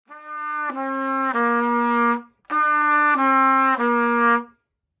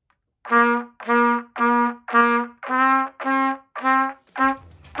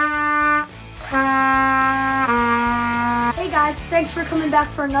thanks for coming back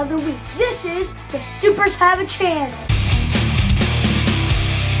for another week. This is the Supers Have a Channel.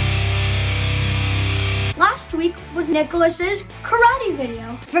 Last week was Nicholas's karate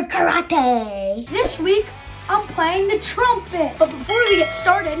video. For karate. This week, I'm playing the trumpet. But before we get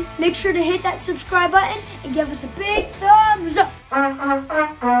started, make sure to hit that subscribe button and give us a big thumbs up.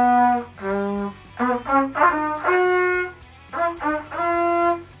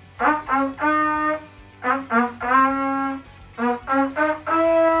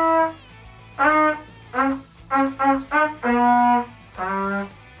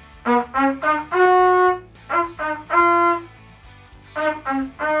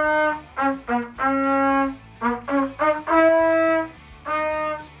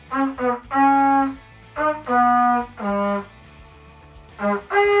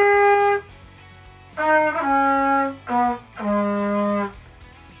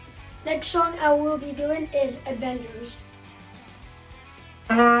 Next song I will be doing is Avengers.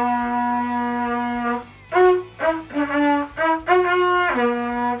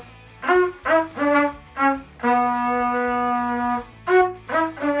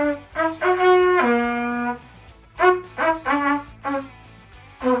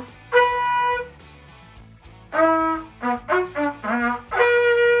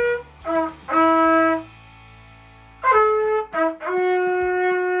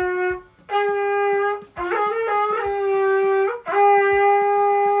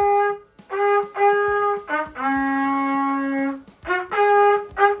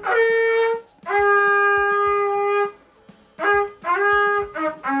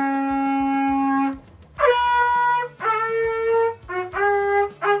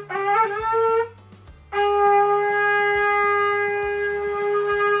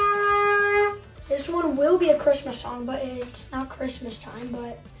 This one will be a Christmas song, but it's not Christmas time,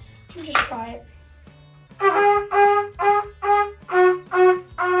 but we'll just try it.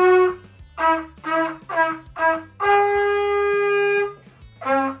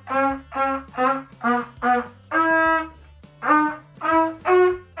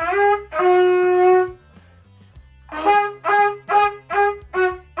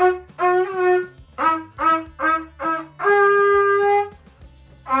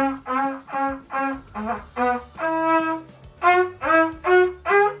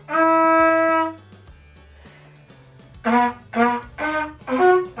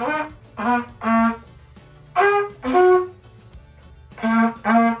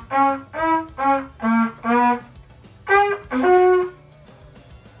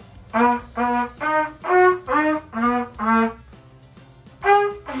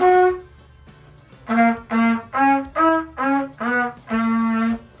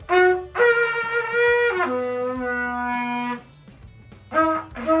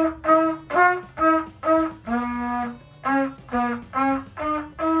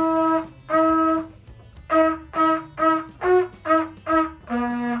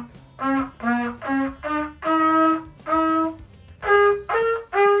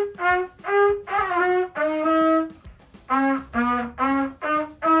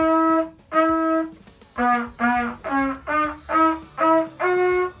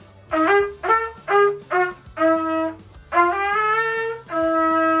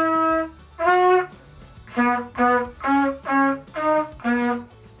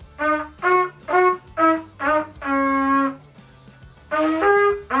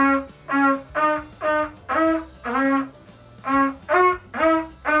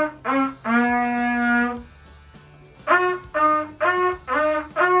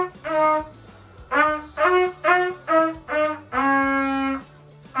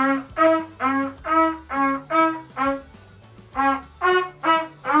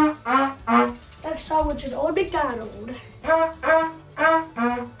 Which is Old MacDonald.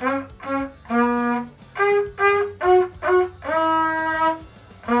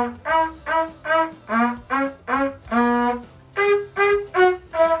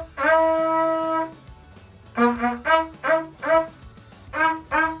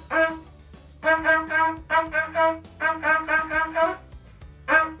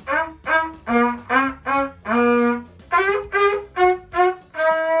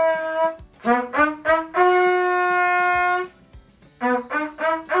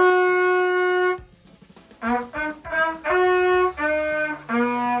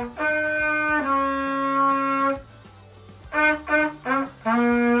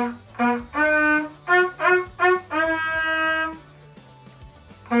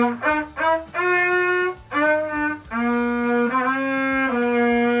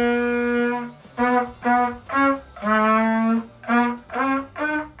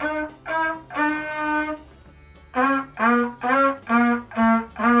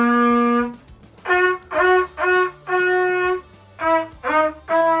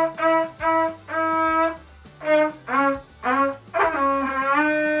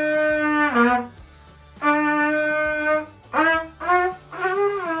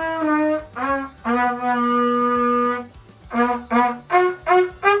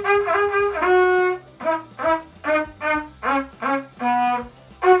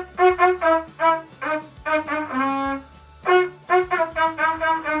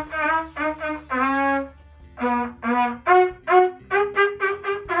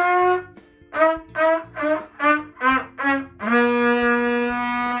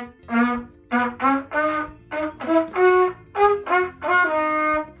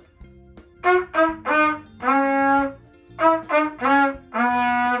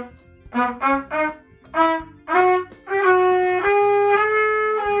 That's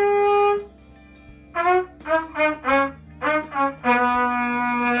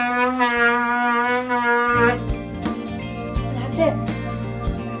it.